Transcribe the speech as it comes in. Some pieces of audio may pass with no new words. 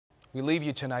We leave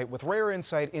you tonight with rare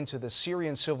insight into the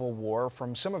Syrian civil war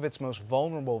from some of its most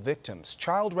vulnerable victims.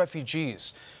 Child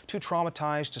refugees, too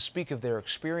traumatized to speak of their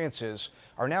experiences,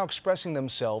 are now expressing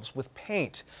themselves with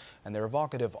paint. And their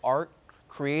evocative art,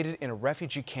 created in a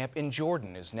refugee camp in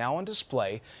Jordan, is now on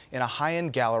display in a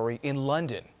high-end gallery in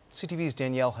London. CTV's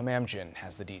Daniele Hamamdjian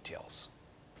has the details.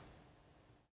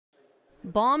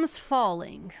 Bombs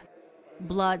falling,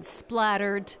 blood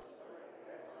splattered,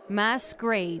 mass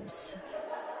graves,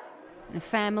 and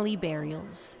family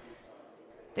burials.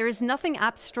 There is nothing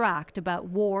abstract about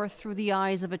war through the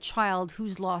eyes of a child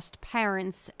who's lost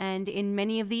parents and, in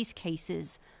many of these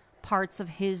cases, parts of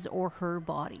his or her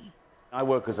body. I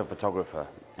work as a photographer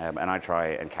and I try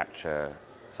and capture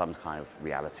some kind of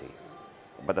reality.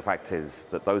 But the fact is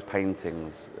that those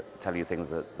paintings tell you things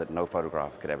that no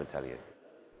photograph could ever tell you.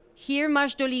 Here,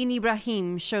 Majdolin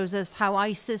Ibrahim shows us how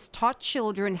ISIS taught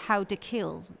children how to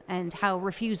kill and how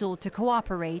refusal to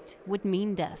cooperate would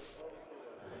mean death.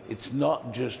 It's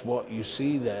not just what you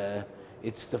see there,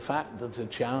 it's the fact that a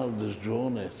child has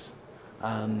drawn it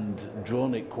and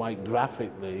drawn it quite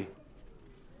graphically.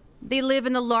 They live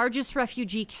in the largest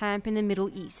refugee camp in the Middle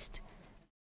East.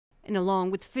 And along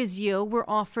with physio, were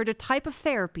offered a type of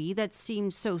therapy that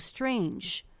seems so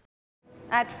strange.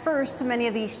 At first, many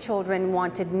of these children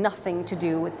wanted nothing to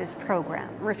do with this program,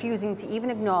 refusing to even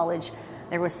acknowledge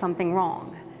there was something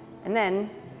wrong. And then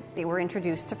they were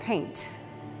introduced to paint.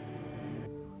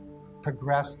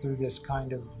 Progress through this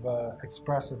kind of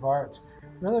expressive arts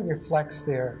really reflects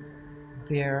their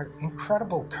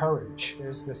incredible courage.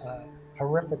 There's this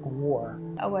horrific war.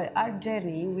 Our art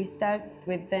journey, we start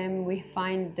with them, we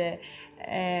find the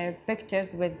pictures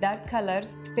with dark colors,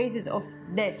 faces of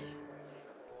death.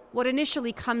 What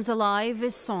initially comes alive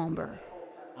is somber.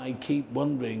 I keep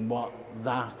wondering what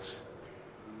that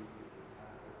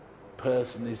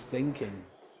person is thinking.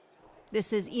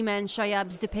 This is Iman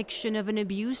Shayab's depiction of an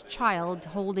abused child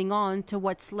holding on to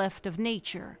what's left of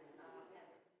nature.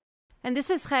 And this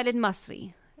is Khalid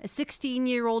Masri, a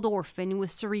 16-year-old orphan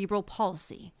with cerebral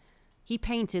palsy. He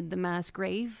painted the mass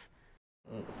grave.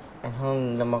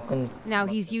 Now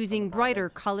he's using brighter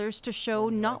colors to show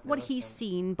not what he's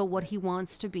seen, but what he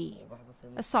wants to be,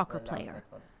 a soccer player.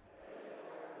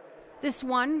 This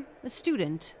one, a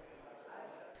student.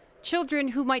 Children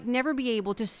who might never be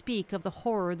able to speak of the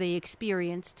horror they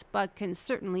experienced, but can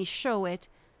certainly show it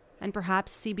and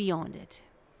perhaps see beyond it.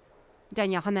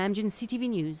 Daniele Hamamdjian, CTV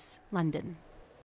News, London.